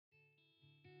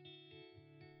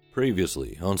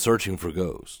Previously on Searching for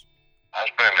Ghosts. I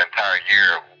spent an entire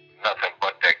year nothing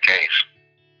but that case.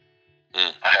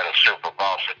 I had a super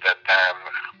boss at that time,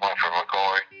 Winfred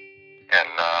McCoy, and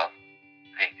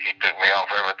he took me off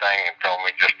everything and told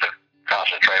me just to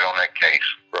concentrate on that case.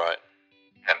 Right.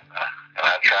 And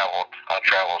I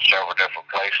traveled several different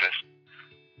places,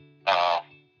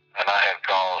 and I had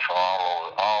calls from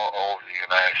all over the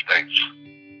United States.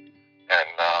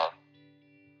 And of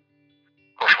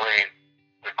course, we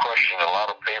questioned a lot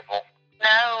of people.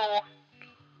 No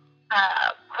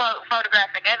quote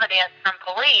photographic evidence from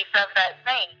police of that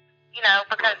scene,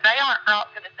 because they aren't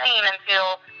brought to the scene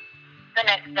until the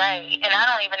next day, and I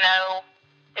don't even know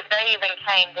if they even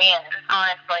came then,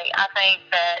 honestly. I think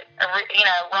that,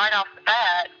 right off the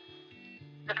bat,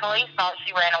 the police thought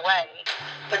she ran away.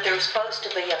 But there was supposed to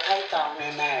be a payphone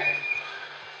in there.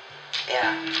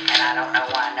 Yeah, and I don't know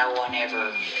why no one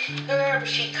ever, whoever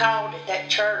she called at that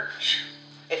church,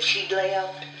 if she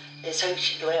left, is who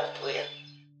she left with.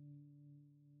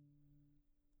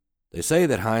 They say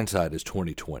that hindsight is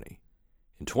 20/20.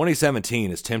 In 2017,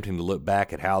 it's tempting to look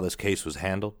back at how this case was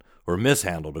handled, or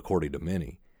mishandled according to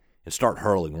many, and start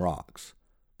hurling rocks.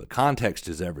 But context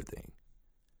is everything.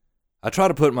 I try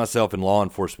to put myself in law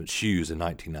enforcement's shoes in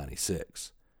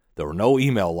 1996. There were no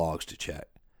email logs to check,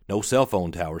 no cell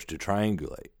phone towers to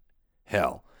triangulate.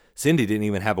 Hell, Cindy didn't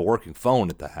even have a working phone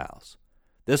at the house.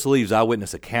 This leaves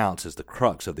eyewitness accounts as the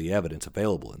crux of the evidence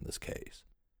available in this case.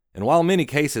 And while many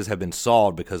cases have been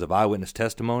solved because of eyewitness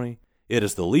testimony, it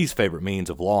is the least favorite means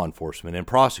of law enforcement and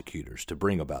prosecutors to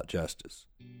bring about justice.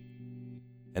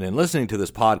 And in listening to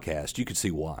this podcast, you can see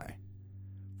why.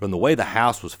 From the way the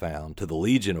house was found to the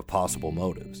legion of possible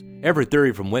motives, every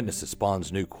theory from witnesses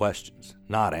spawns new questions,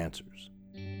 not answers.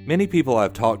 Many people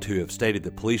I've talked to have stated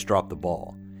that police dropped the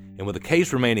ball, and with the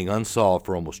case remaining unsolved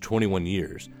for almost 21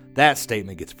 years, that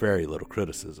statement gets very little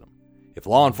criticism. If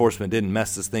law enforcement didn't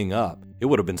mess this thing up, it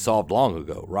would have been solved long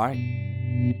ago, right?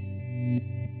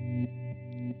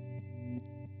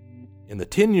 In the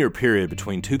 10-year period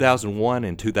between 2001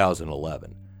 and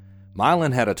 2011,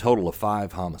 Milan had a total of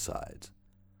 5 homicides.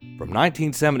 From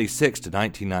 1976 to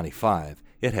 1995,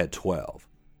 it had 12.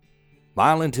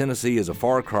 Milan, Tennessee is a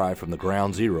far cry from the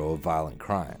ground zero of violent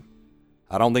crime.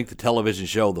 I don't think the television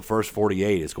show The First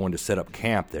 48 is going to set up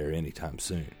camp there anytime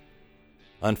soon.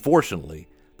 Unfortunately,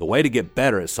 the way to get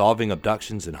better at solving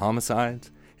abductions and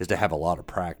homicides is to have a lot of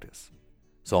practice.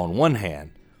 So on one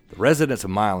hand, the residents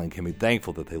of Milan can be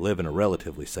thankful that they live in a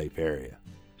relatively safe area.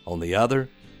 On the other,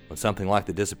 when something like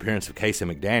the disappearance of Casey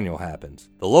McDaniel happens,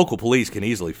 the local police can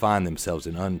easily find themselves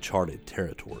in uncharted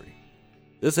territory.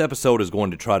 This episode is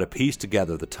going to try to piece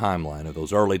together the timeline of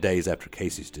those early days after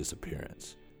Casey's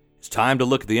disappearance. It's time to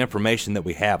look at the information that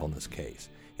we have on this case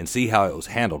and see how it was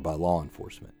handled by law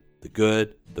enforcement. The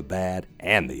good, the bad,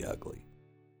 and the ugly.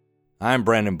 I'm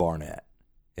Brandon Barnett,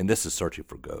 and this is Searching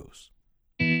for Ghosts.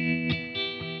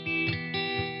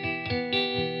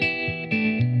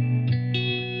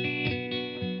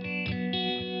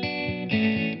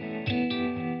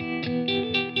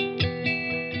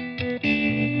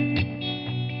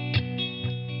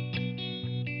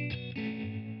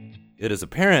 It is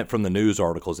apparent from the news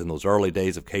articles in those early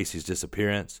days of Casey's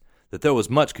disappearance that there was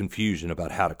much confusion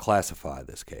about how to classify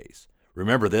this case.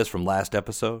 Remember this from last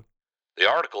episode? The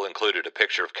article included a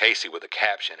picture of Casey with a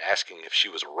caption asking if she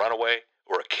was a runaway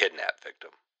or a kidnap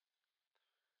victim.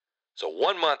 So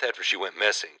 1 month after she went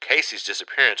missing, Casey's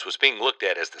disappearance was being looked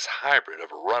at as this hybrid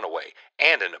of a runaway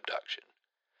and an abduction.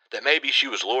 That maybe she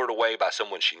was lured away by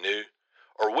someone she knew,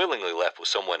 or willingly left with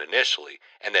someone initially,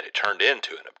 and that it turned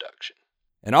into an abduction.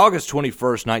 An August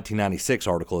 21st, 1996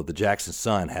 article of the Jackson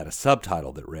Sun had a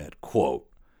subtitle that read, quote,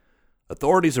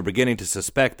 "Authorities are beginning to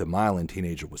suspect the Milan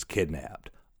teenager was kidnapped,"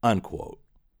 unquote.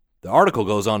 The article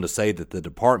goes on to say that the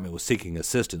department was seeking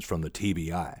assistance from the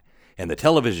TBI and the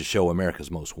television show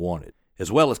America's Most Wanted,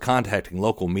 as well as contacting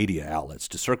local media outlets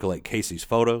to circulate Casey's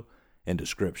photo and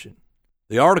description.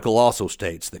 The article also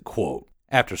states that, quote,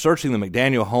 "After searching the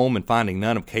McDaniel home and finding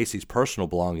none of Casey's personal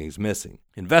belongings missing,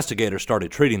 investigators started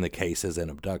treating the case as an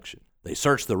abduction. They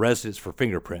searched the residence for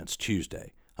fingerprints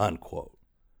Tuesday," unquote.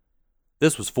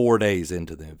 This was 4 days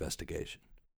into the investigation.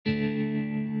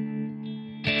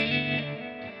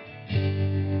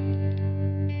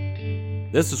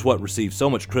 This is what received so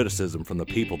much criticism from the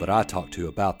people that I talked to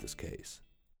about this case.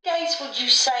 What days would you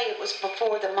say it was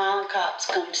before the Milan cops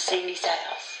come to Cindy's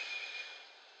house?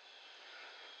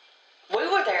 We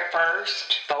were there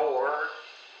first. 4.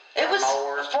 It was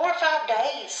More. 4 or 5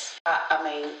 days.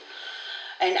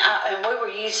 And we were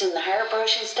using the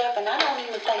hairbrush and stuff, and I don't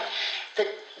even think that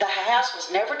the house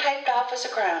was never taped off as a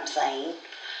crime scene.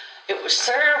 It was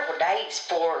several days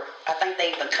before I think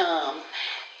they even come.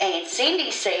 And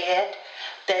Cindy said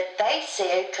that they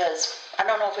said, because I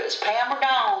don't know if it was Pam or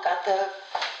Dawn got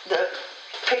the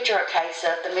picture case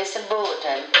of the missing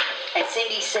bulletin, and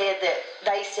Cindy said that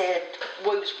they said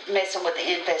we was messing with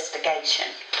the investigation.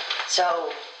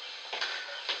 So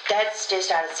that's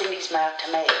just out of Cindy's mouth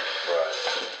to me.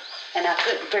 Right. And I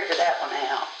couldn't figure that one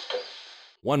out.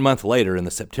 1 month later, in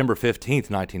the September 15th,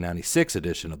 1996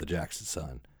 edition of the Jackson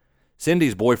Sun,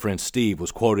 Cindy's boyfriend Steve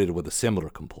was quoted with a similar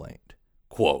complaint.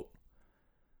 Quote,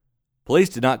 "Police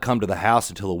did not come to the house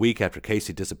until a week after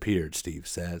Casey disappeared," Steve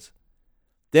says.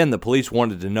 "Then the police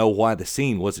wanted to know why the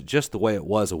scene wasn't just the way it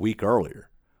was a week earlier,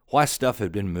 why stuff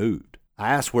had been moved. I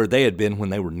asked where they had been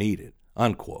when they were needed,"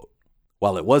 unquote.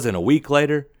 While it wasn't a week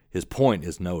later, his point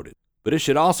is noted. But it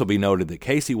should also be noted that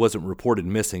Casey wasn't reported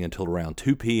missing until around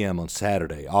 2 p.m. on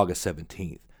Saturday, August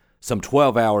 17th, some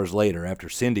 12 hours later after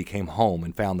Cindy came home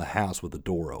and found the house with the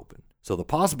door open. So the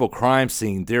possible crime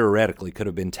scene theoretically could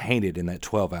have been tainted in that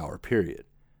 12-hour period.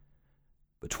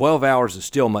 But 12 hours is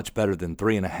still much better than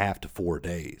 3.5 to 4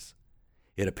 days.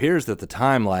 It appears that the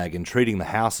time lag in treating the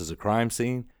house as a crime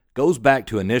scene goes back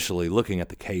to initially looking at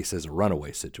the case as a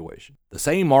runaway situation. The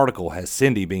same article has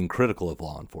Cindy being critical of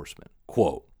law enforcement.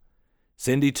 Quote,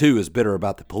 "Cindy, too, is bitter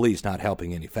about the police not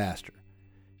helping any faster.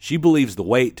 She believes the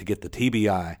wait to get the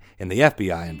TBI and the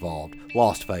FBI involved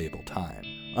lost valuable time,"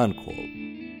 unquote.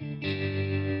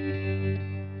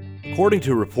 According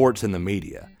to reports in the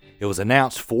media, it was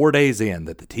announced 4 days in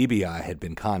that the TBI had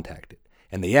been contacted,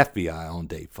 and the FBI on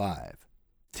day 5.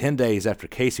 10 days after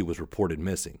Casey was reported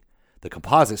missing, the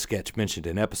composite sketch mentioned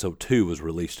in episode 2 was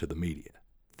released to the media.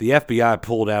 The FBI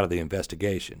pulled out of the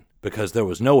investigation because there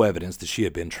was no evidence that she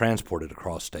had been transported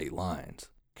across state lines.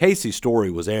 Casey's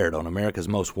story was aired on America's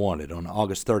Most Wanted on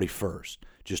August 31st,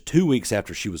 just 2 weeks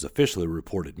after she was officially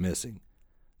reported missing.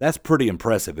 That's pretty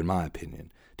impressive, in my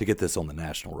opinion, to get this on the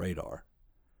national radar.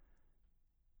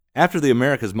 After the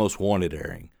America's Most Wanted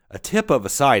airing, a tip of a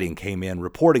sighting came in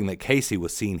reporting that Casey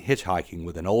was seen hitchhiking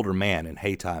with an older man in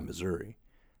Hayti, Missouri.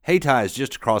 Hayti is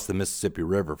just across the Mississippi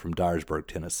River from Dyersburg,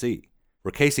 Tennessee,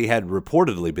 where Casey had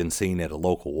reportedly been seen at a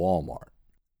local Walmart.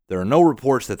 There are no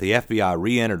reports that the FBI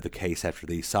re-entered the case after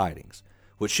these sightings,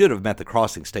 which should have met the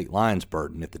crossing state lines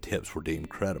burden if the tips were deemed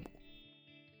credible.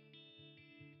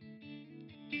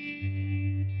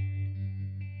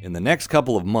 In the next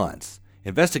couple of months,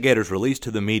 investigators released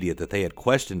to the media that they had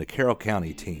questioned a Carroll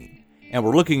County teen and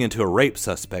were looking into a rape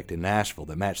suspect in Nashville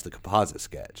that matched the composite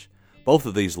sketch. Both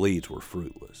of these leads were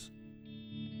fruitless.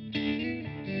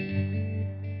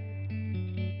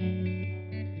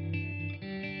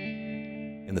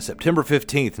 In the September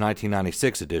 15th,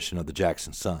 1996 edition of the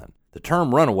Jackson Sun, the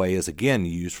term runaway is again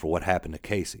used for what happened to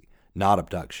Casey, not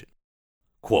abduction.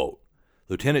 Quote,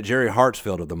 "Lieutenant Jerry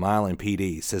Hartsfield of the Milan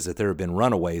PD says that there have been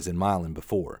runaways in Milan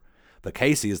before, but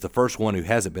Casey is the first one who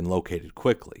hasn't been located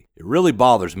quickly. It really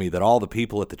bothers me that all the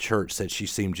people at the church said she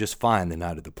seemed just fine the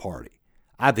night of the party.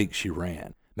 I think she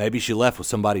ran. Maybe she left with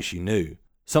somebody she knew,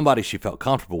 somebody she felt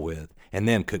comfortable with, and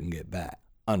then couldn't get back,"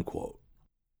 unquote.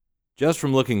 Just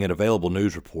from looking at available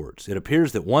news reports, it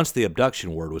appears that once the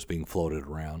abduction word was being floated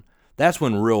around, that's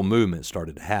when real movement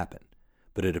started to happen.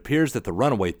 But it appears that the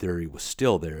runaway theory was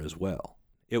still there as well.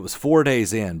 It was 4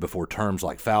 days in before terms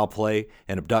like foul play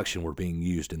and abduction were being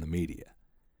used in the media.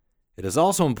 It is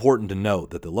also important to note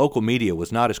that the local media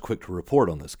was not as quick to report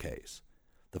on this case.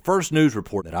 The first news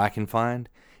report that I can find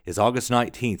is August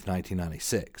 19th,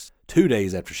 1996, 2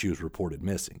 days after she was reported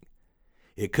missing.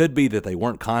 It could be that they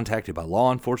weren't contacted by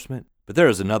law enforcement, but there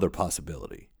is another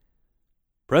possibility.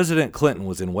 President Clinton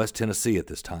was in West Tennessee at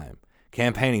this time,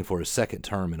 campaigning for his second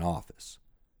term in office.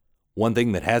 One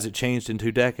thing that hasn't changed in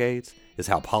 2 decades is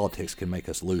how politics can make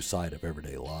us lose sight of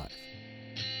everyday life.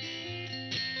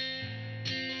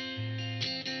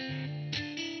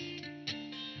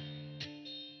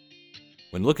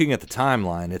 When looking at the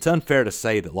timeline, it's unfair to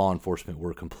say that law enforcement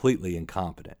were completely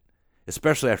incompetent,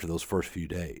 especially after those first few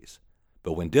days.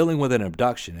 But when dealing with an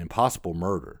abduction and possible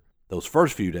murder, those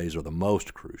first few days are the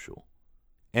most crucial.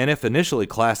 And if initially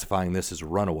classifying this as a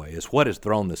runaway is what has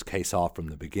thrown this case off from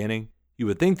the beginning, you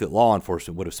would think that law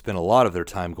enforcement would have spent a lot of their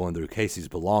time going through Casey's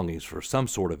belongings for some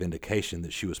sort of indication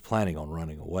that she was planning on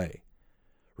running away.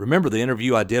 Remember the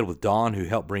interview I did with Dawn, who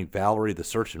helped bring Valerie, the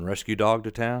search and rescue dog,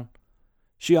 to town?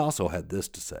 She also had this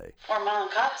to say.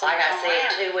 Like I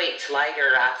said, 2 weeks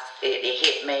later, it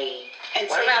hit me. And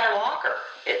what about her locker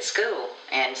at school?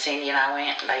 And Cindy and I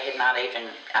went, and they had not even,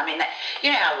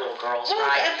 you know how little girls,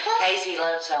 right? Casey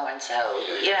loves so-and-so,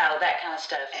 that kind of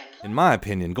stuff. In my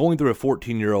opinion, going through a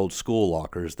 14-year-old school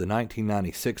locker is the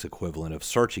 1996 equivalent of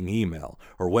searching email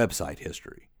or website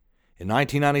history. In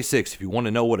 1996, if you want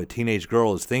to know what a teenage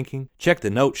girl is thinking, check the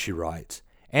notes she writes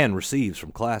and receives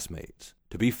from classmates.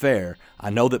 To be fair, I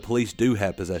know that police do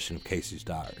have possession of Casey's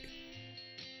diary.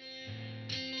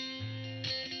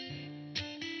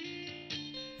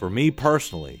 For me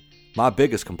personally, my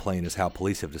biggest complaint is how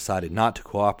police have decided not to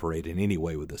cooperate in any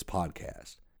way with this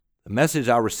podcast. The message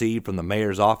I received from the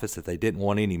mayor's office that they didn't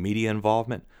want any media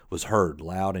involvement was heard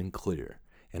loud and clear,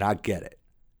 and I get it,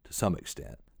 to some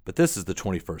extent. But this is the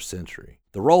 21st century.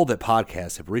 The role that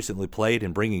podcasts have recently played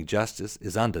in bringing justice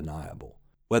is undeniable.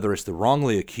 Whether it's the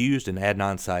wrongly accused in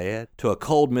Adnan Syed to a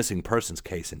cold missing persons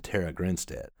case in Tara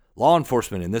Grinstead, law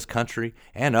enforcement in this country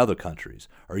and other countries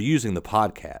are using the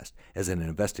podcast as an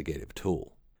investigative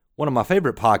tool. One of my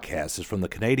favorite podcasts is from the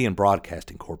Canadian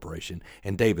Broadcasting Corporation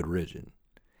and David Ridgen.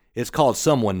 It's called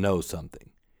Someone Knows Something.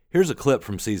 Here's a clip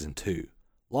from Season 2.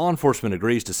 Law enforcement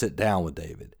agrees to sit down with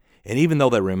David, and even though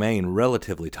they remain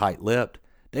relatively tight-lipped,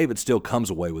 David still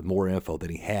comes away with more info than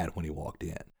he had when he walked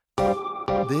in.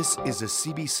 This is a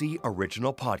CBC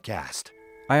original podcast.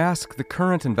 I ask the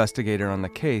current investigator on the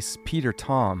case, Peter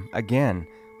Tom, again,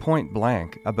 point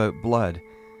blank, about blood,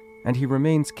 and he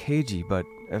remains cagey but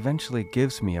eventually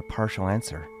gives me a partial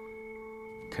answer.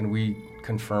 Can we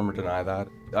confirm or deny that?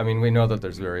 I mean, we know that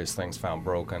there's various things found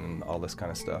broken and all this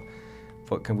kind of stuff,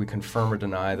 but can we confirm or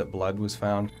deny that blood was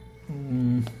found?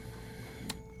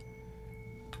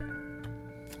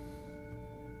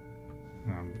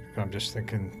 I'm just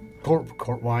thinking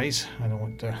court-wise. I don't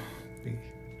want to be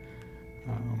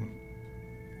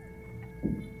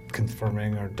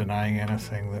confirming or denying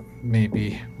anything that may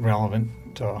be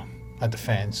relevant to a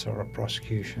defense or a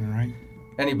prosecution, right?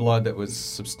 Any blood that was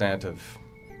substantive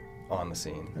on the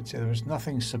scene? I'd say there was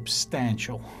nothing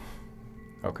substantial.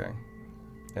 Okay.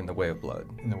 In the way of blood?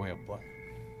 In the way of blood.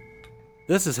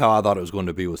 This is how I thought it was going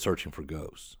to be with Searching for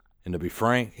Ghosts. And to be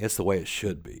frank, it's the way it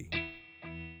should be.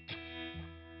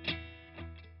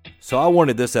 So I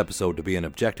wanted this episode to be an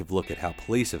objective look at how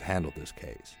police have handled this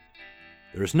case.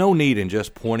 There is no need in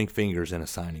just pointing fingers and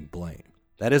assigning blame.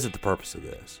 That isn't the purpose of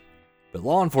this. But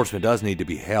law enforcement does need to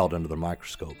be held under the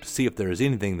microscope to see if there is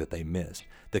anything that they missed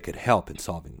that could help in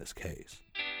solving this case.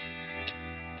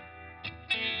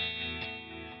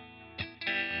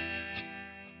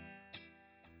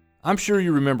 I'm sure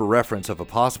you remember reference of a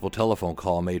possible telephone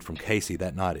call made from Casey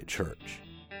that night at church.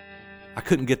 I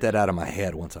couldn't get that out of my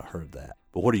head once I heard that.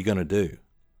 But what are you going to do?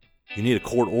 You need a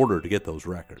court order to get those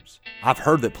records. I've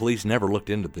heard that police never looked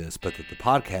into this, but that the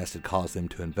podcast had caused them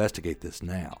to investigate this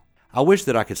now. I wish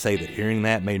that I could say that hearing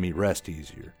that made me rest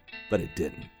easier, but it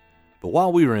didn't. But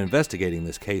while we were investigating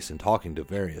this case and talking to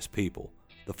various people,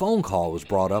 the phone call was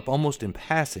brought up almost in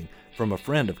passing from a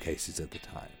friend of Casey's at the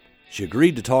time. She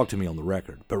agreed to talk to me on the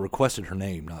record, but requested her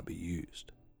name not be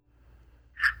used.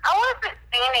 I wasn't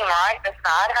standing right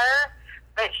beside her,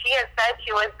 but she had said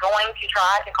she was going to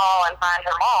try to call and find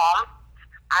her mom.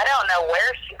 I don't know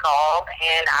where she called,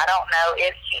 and I don't know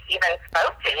if she even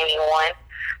spoke to anyone,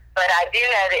 but I do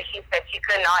know that she said she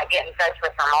could not get in touch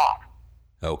with her mom.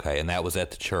 Okay, and that was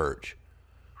at the church.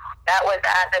 That was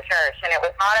at the church, and it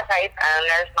was not a payphone.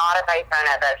 There's not a payphone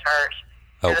at that church.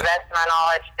 Okay. To the best of my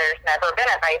knowledge, there's never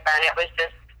been a payphone. It was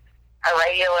just a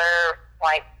regular,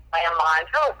 landline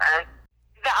telephone.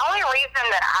 The only reason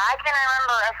that I can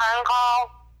remember a phone call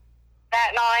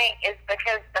that night is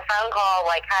because the phone call,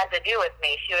 had to do with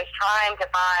me. She was trying to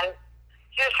get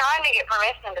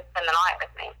permission to spend the night with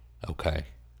me. Okay.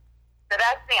 So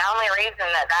that's the only reason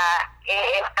that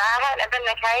if that hadn't been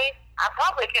the case, I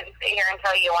probably couldn't sit here and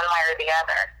tell you one way or the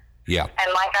other. Yeah. And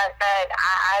like I said,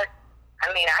 I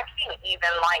can't even,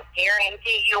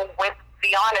 guarantee you with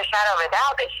beyond a shadow of a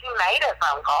doubt that she made a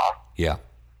phone call. Yeah.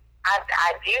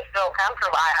 I do feel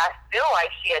comfortable. I feel like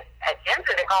she had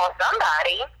attempted to call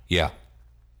somebody. Yeah.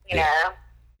 You know?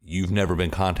 You've never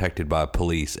been contacted by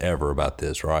police ever about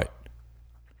this, right?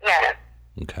 No.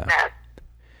 Okay.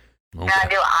 No. Okay. Now,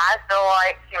 do I feel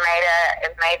like she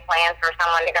made plans for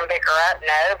someone to come pick her up?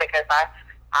 No, because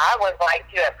I was like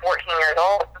you at 14 years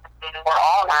old. We're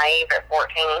all naive at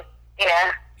 14, you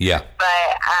know? Yeah. But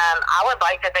I would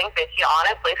like to think that she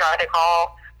honestly tried to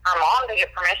call her mom to get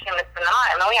permission to spend the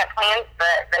night. I mean, we had plans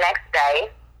the next day.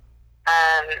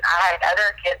 I had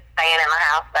other kids staying at my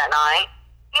house that night.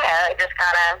 You know, it just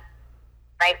kind of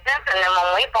made sense. And then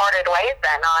when we parted ways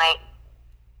that night,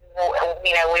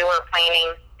 you know, we were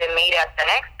planning to meet up the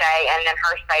next day and then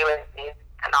her stay with me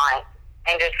tonight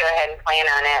and just go ahead and plan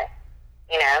on it,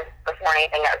 you know, before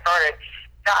anything got started.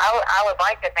 So I would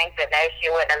like to think that no, she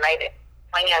wouldn't have made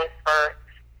plans for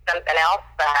something else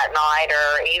that night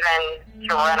or even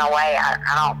to run away. I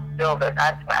don't feel that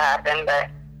that's what happened, but,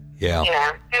 yeah. you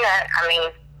know, I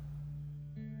mean,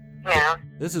 Yeah.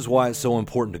 This is why it's so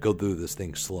important to go through this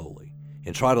thing slowly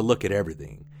and try to look at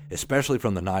everything, especially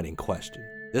from the night in question.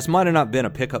 This might have not been a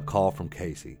pickup call from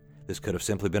Casey. This could have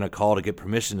simply been a call to get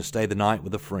permission to stay the night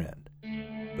with a friend.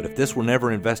 But if this were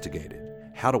never investigated,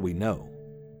 how do we know?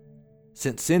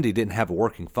 Since Cindy didn't have a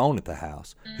working phone at the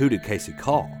house, who did Casey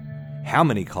call? How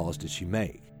many calls did she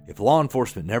make? If law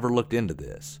enforcement never looked into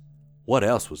this, what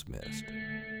else was missed?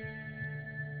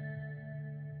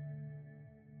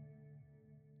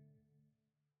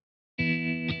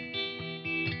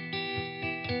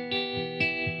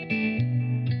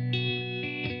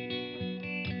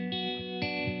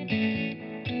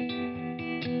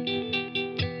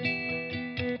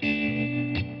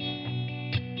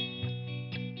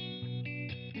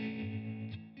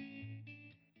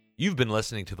 You've been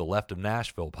listening to the Left of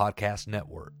Nashville Podcast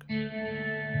Network.